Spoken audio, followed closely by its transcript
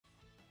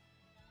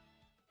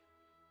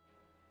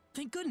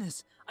Thank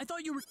goodness. I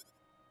thought you were...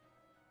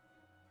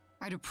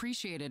 I'd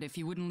appreciate it if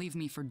you wouldn't leave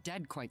me for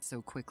dead quite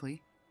so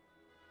quickly.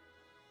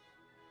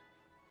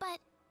 But...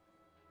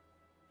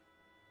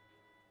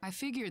 I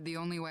figured the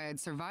only way I'd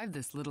survive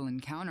this little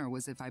encounter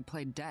was if I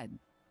played dead.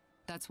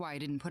 That's why I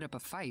didn't put up a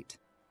fight.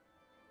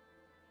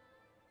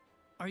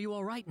 Are you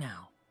all right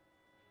now?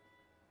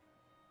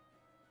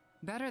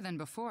 Better than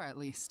before, at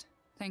least.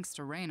 Thanks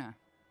to Rena.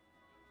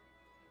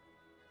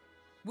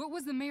 What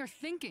was the mayor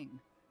thinking?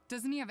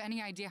 Doesn't he have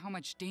any idea how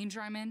much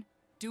danger I'm in,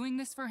 doing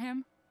this for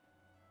him?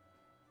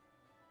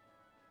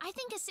 I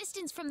think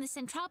assistance from the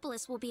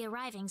Centropolis will be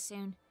arriving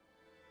soon.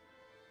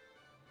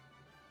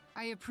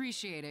 I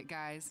appreciate it,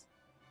 guys.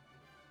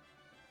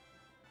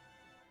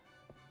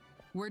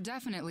 We're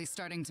definitely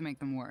starting to make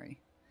them worry.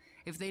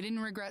 If they didn't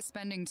regret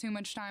spending too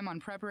much time on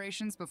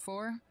preparations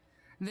before,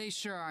 they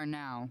sure are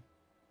now.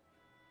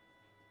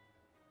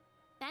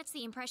 That's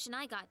the impression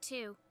I got,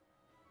 too.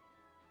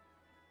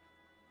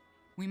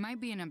 We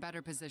might be in a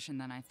better position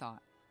than I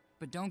thought,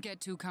 but don't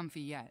get too comfy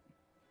yet.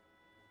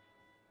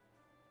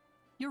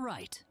 You're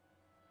right.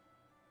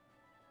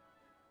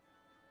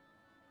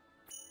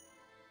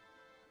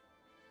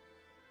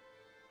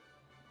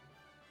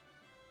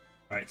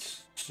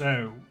 Right,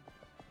 so...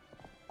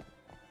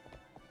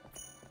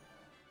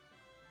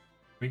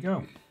 we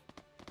go.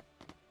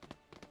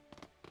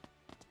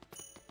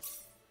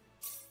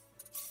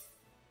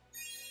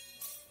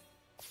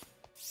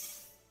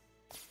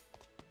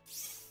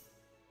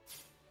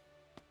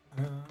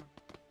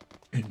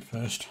 In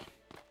first.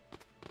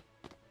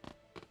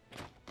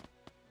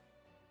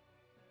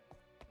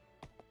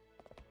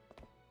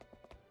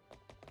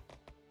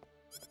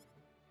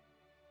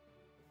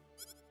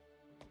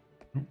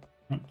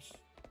 Oh,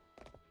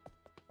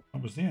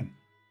 that was the end.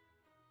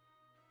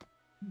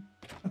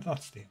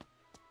 That's the end.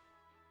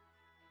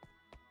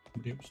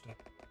 The upstep.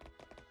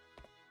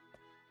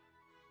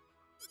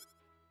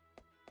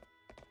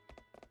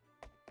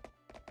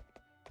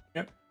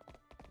 Yep.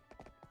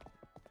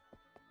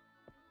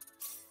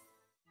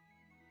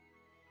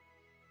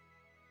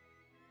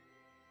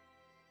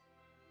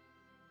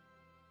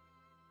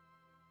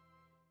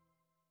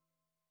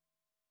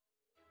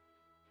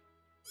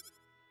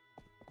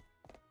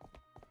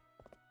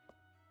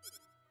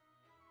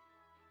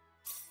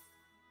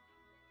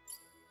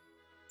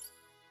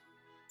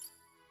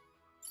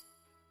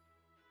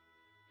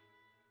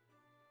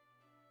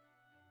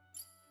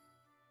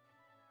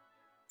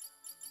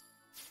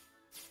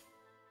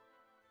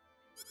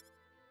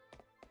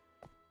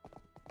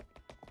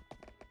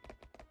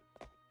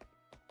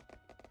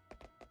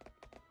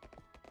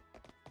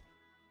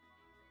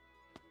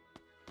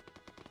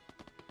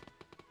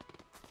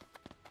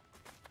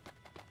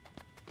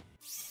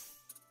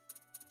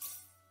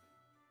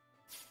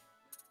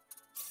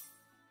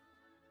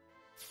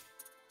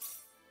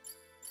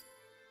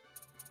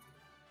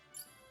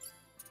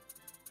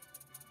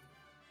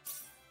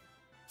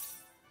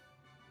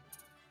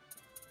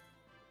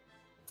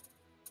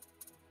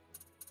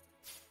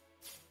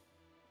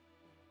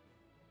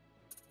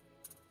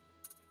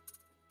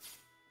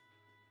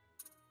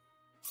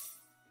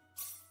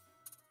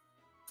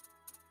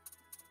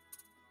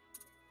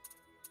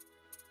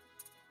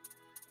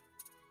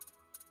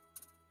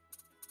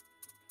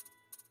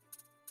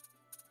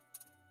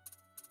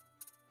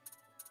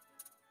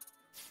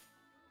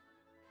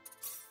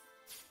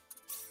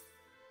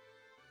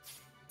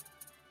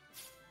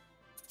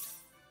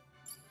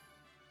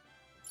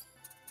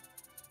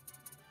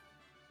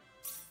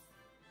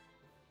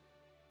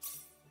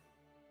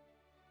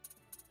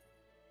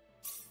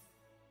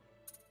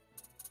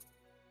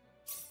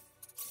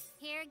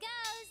 Here goes!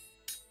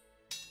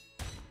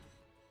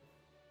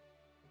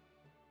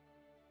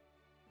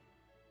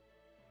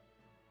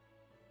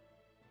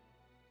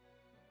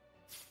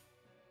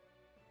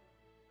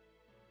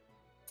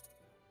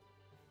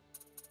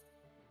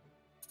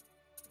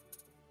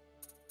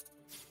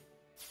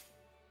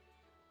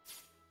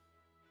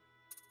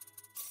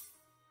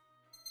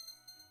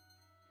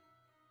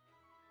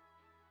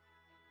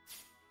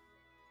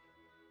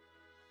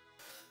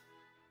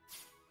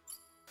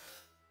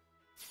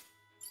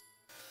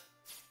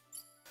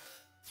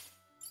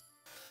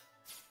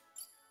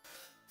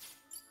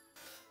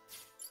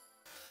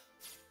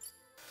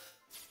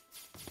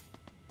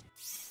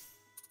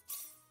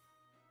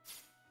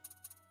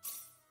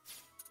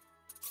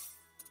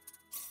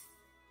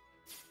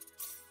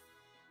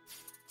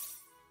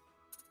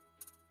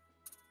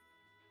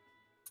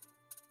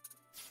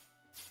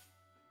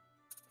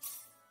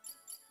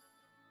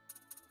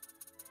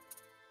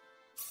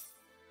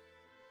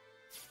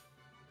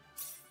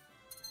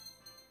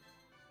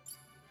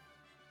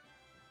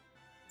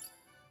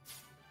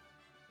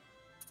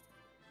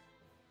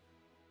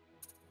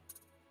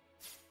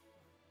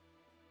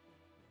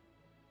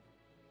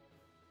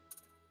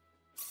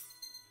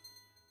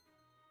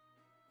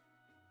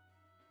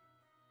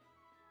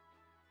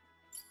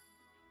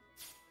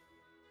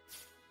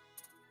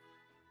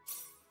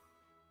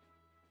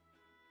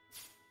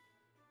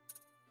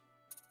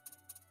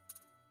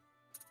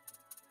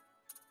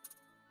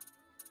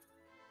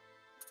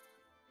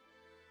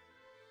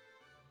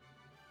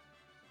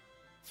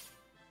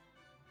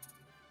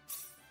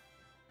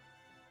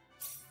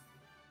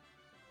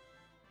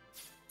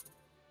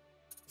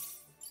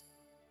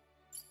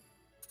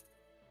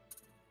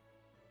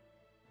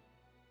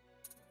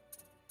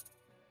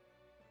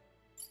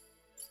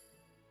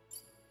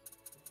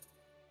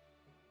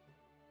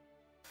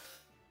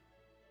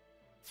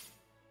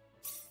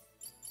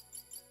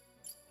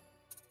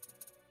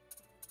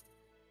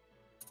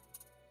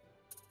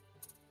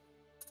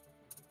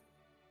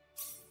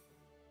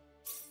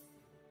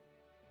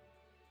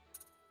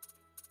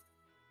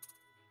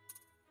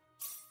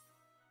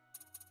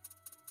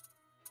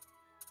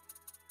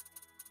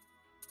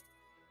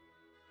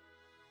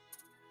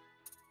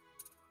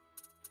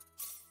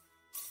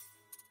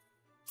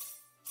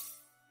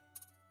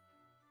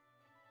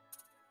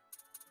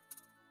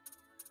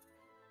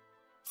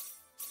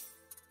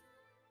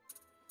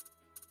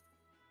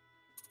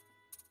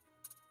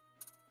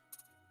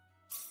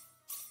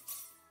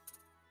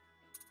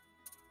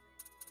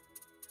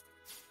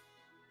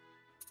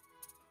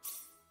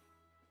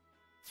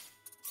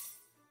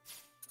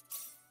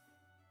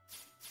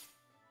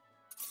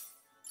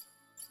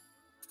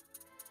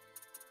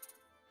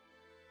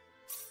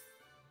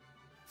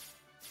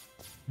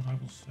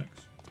 Level 6.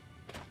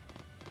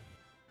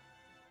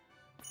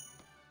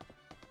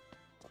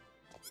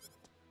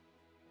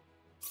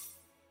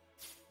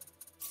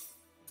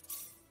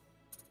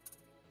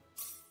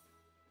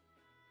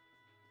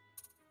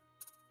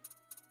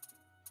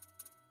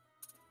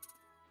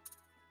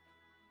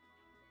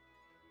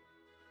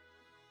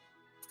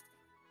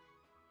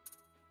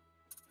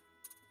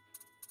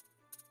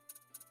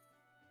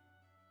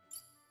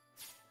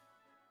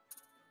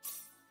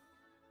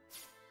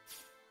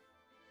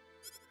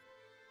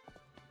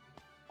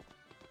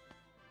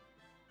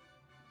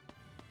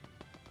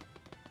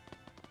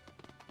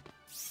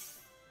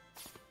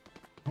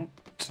 Oh,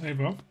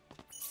 save up.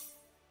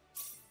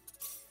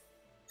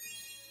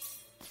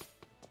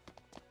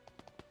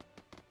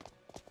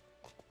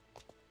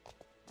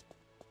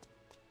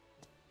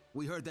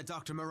 We heard that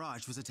Dr.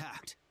 Mirage was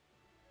attacked.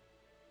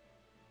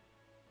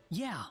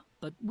 Yeah,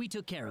 but we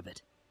took care of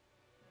it.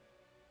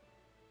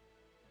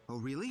 Oh,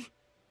 really?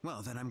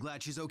 Well, then I'm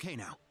glad she's okay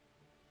now.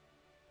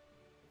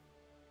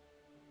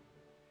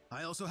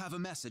 I also have a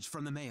message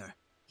from the mayor.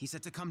 He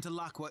said to come to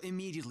L'Aqua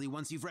immediately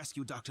once you've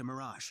rescued Dr.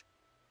 Mirage.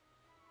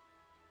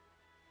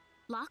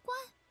 L'Aqua?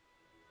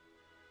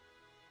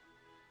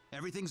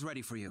 Everything's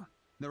ready for you.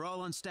 They're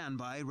all on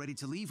standby, ready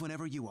to leave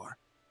whenever you are.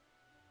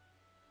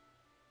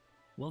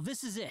 Well,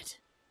 this is it.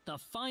 The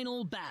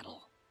final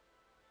battle.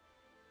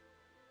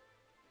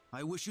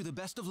 I wish you the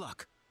best of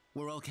luck.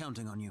 We're all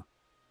counting on you.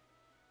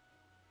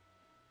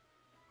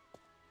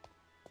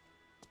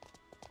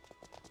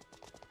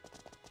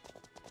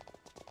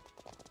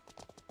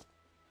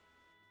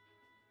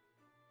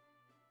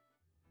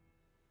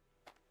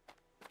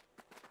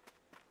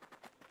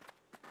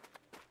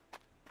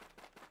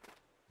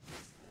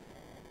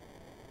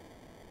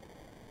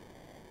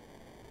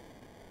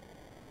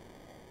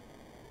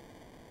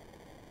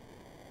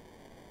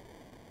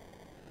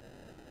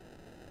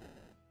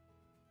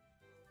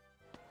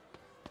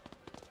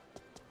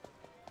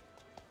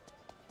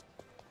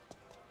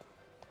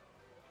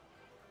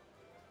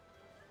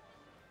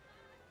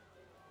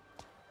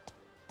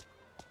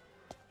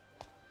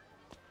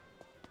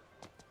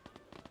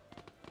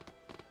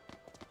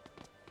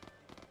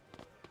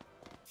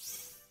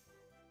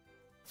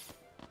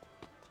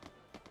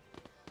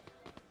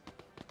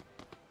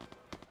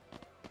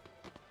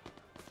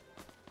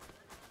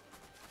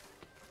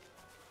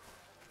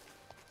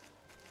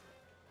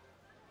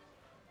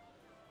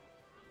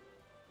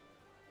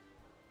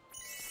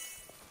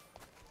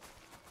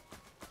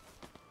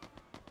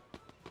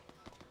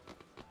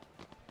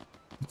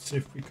 Let's see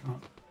if we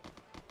can't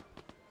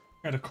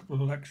get a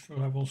couple of extra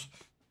levels.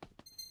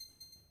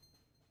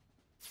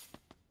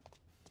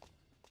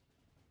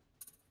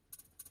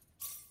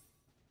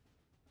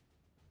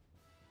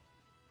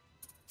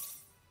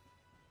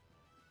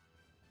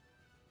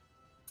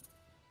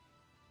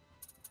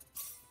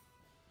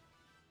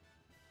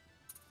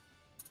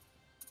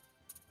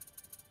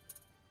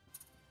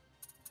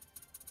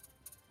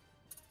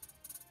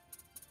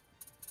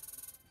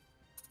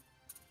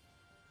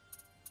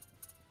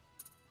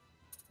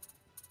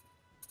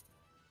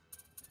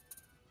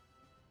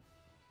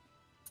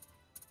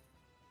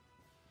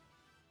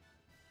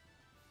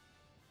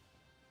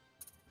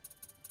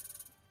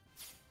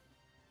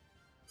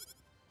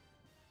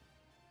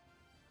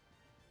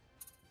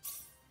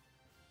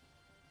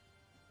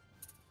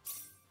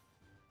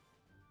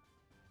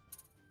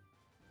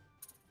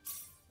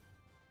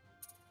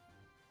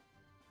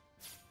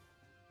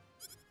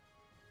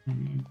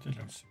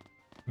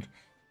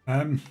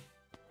 Good.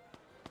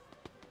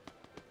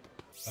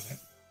 Is that it?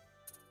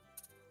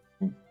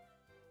 Ooh.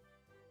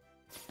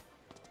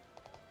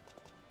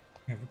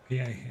 We have a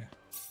PA here.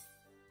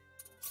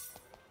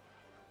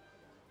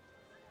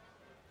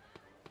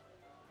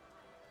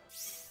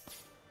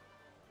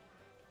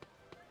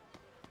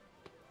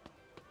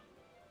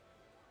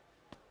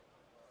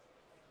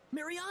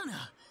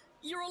 Mariana,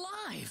 you're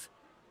alive!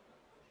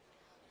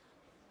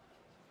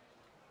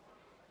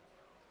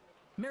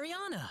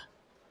 Mariana!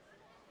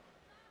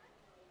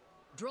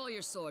 Draw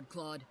your sword,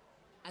 Claude.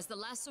 As the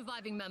last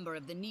surviving member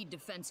of the Need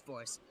Defense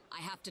Force,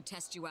 I have to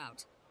test you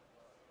out.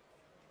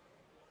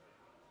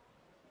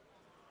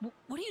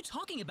 What are you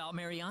talking about,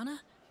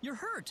 Mariana? You're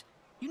hurt.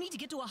 You need to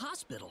get to a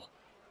hospital.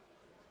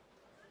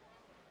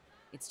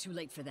 It's too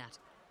late for that.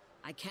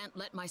 I can't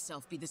let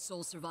myself be the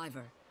sole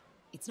survivor.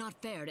 It's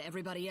not fair to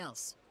everybody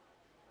else.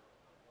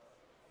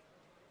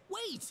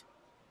 Wait!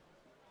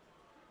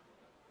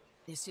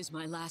 This is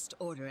my last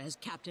order as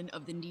captain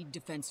of the Need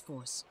Defense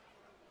Force.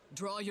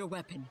 Draw your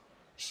weapon.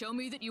 Show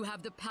me that you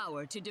have the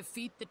power to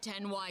defeat the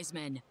 10 Wise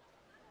Men.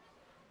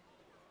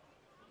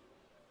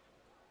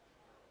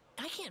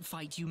 I can't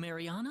fight you,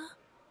 Mariana.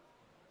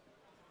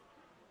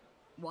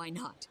 Why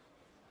not?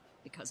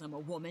 Because I'm a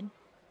woman?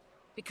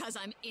 Because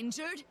I'm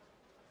injured?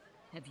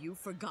 Have you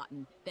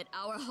forgotten that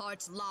our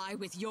hearts lie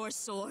with your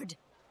sword?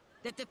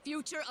 That the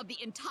future of the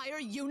entire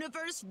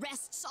universe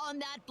rests on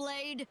that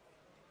blade?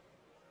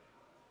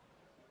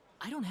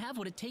 I don't have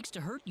what it takes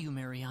to hurt you,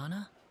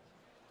 Mariana.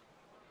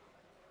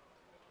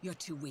 You're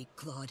too weak,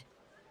 Claude.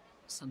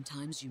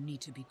 Sometimes you need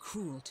to be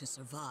cruel to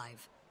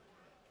survive.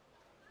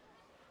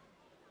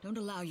 Don't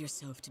allow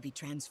yourself to be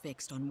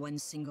transfixed on one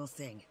single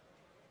thing.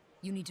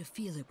 You need to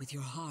feel it with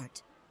your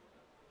heart.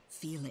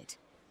 Feel it,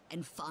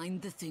 and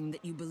find the thing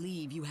that you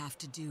believe you have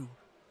to do.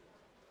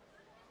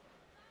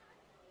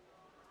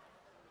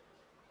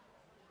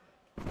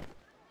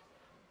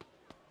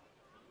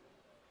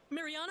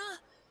 Mariana?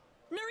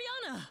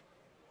 Mariana!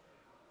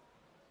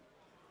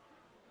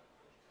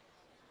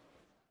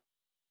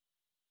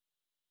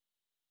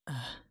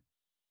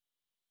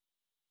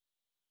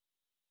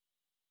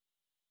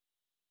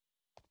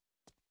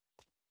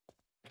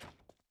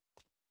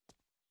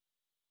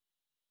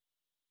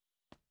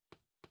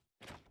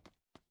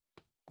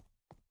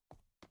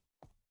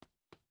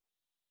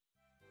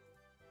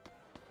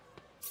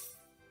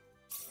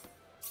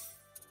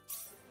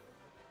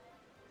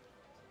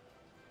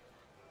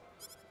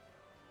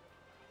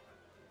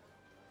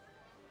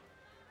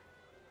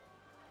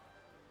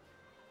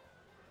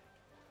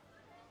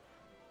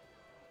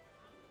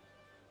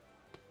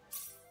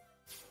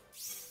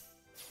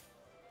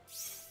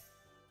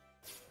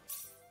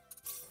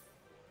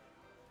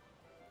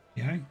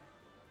 Yeah.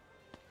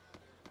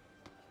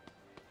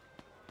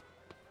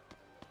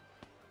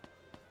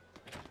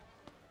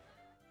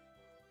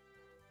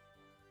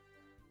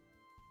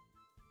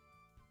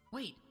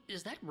 Wait,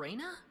 is that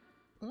Rena?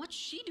 What's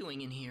she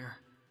doing in here?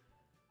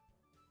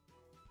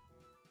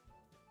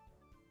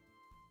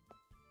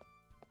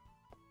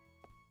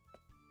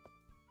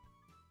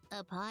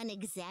 Upon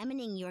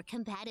examining your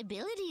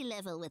compatibility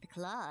level with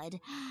Claude,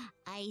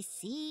 I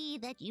see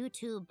that you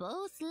two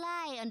both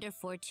lie under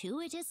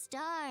fortuitous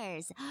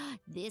stars.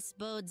 This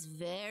bodes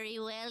very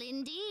well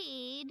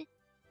indeed.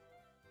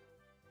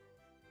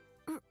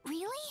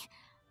 Really?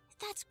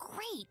 That's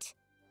great.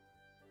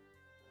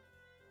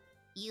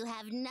 You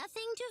have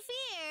nothing to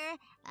fear.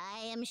 I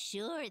am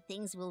sure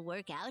things will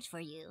work out for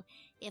you.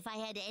 If I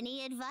had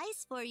any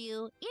advice for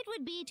you, it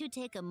would be to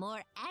take a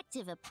more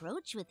active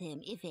approach with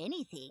him, if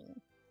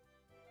anything.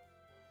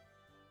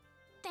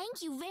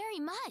 Thank you very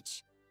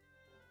much.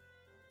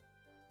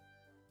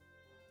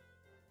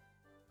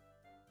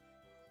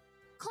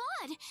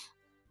 Claude,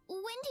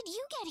 when did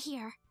you get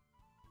here?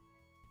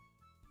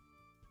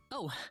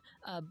 Oh,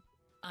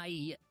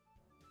 I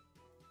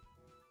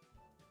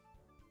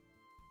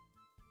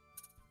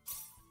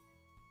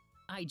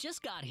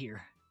just got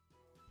here.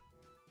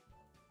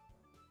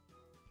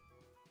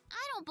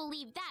 I don't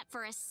believe that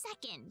for a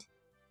second.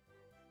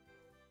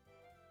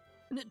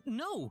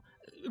 No,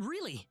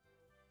 really.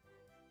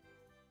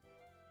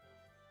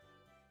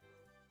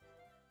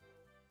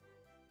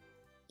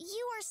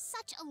 You are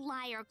such a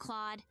liar,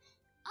 Claude.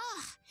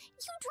 Ugh,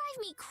 you drive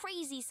me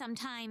crazy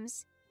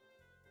sometimes.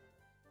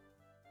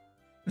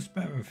 Just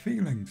better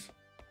feelings.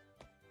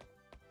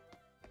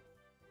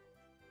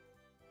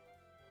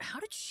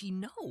 How did she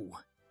know?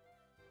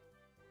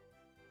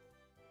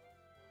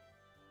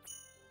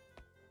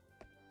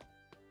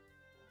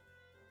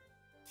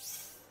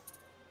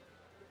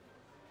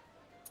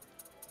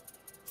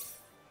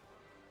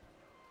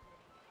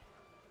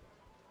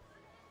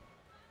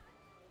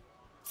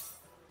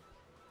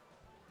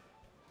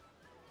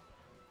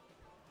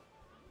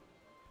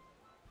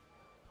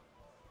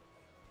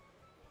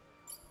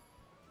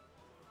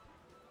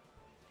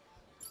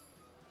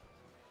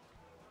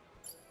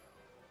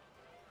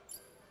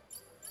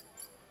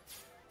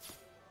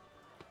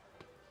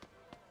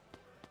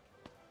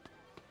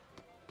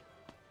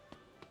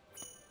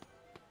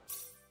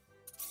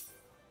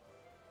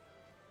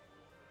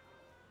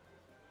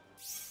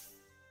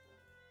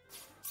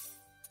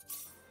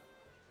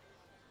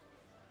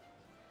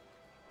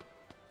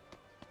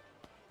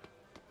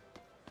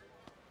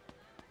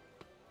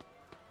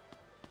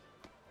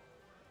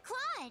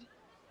 Claude,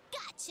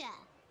 gotcha.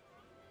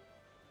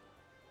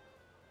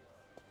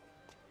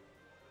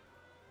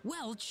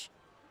 Welch!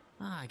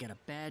 I got a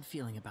bad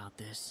feeling about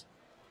this.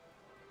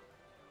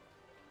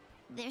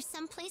 There's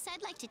some place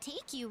I'd like to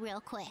take you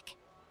real quick.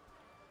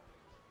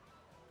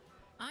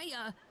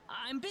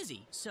 I'm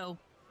busy, so...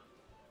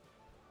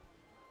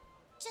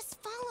 Just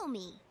follow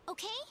me,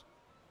 okay?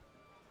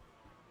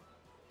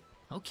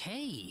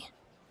 Okay.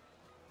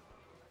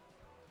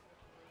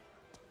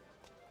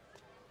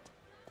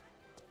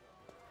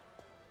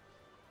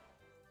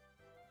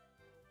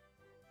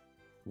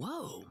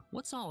 Whoa,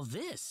 what's all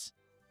this?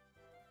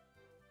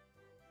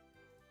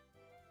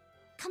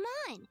 Come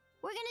on,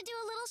 we're gonna do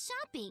a little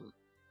shopping.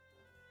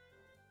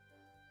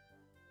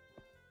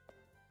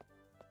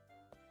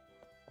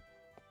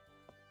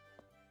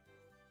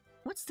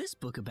 What's this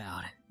book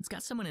about? It's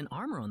got someone in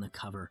armor on the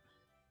cover.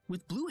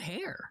 With blue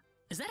hair.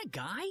 Is that a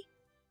guy?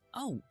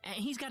 Oh, and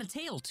he's got a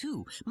tail,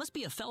 too. Must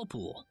be a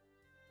Felpool.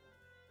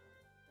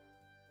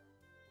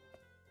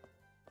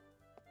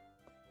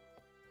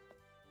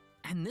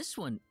 And this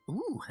one,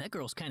 ooh, that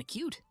girl's kind of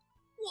cute.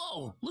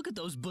 Whoa, look at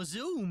those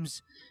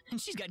bazooms! And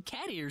she's got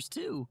cat ears,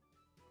 too.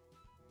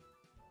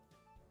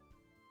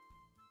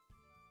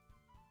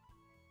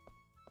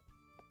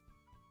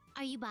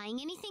 Are you buying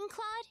anything,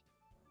 Claude?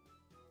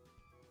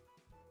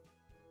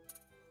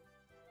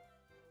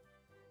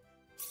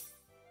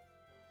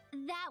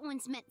 That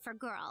one's meant for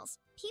girls.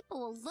 People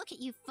will look at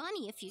you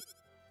funny if you...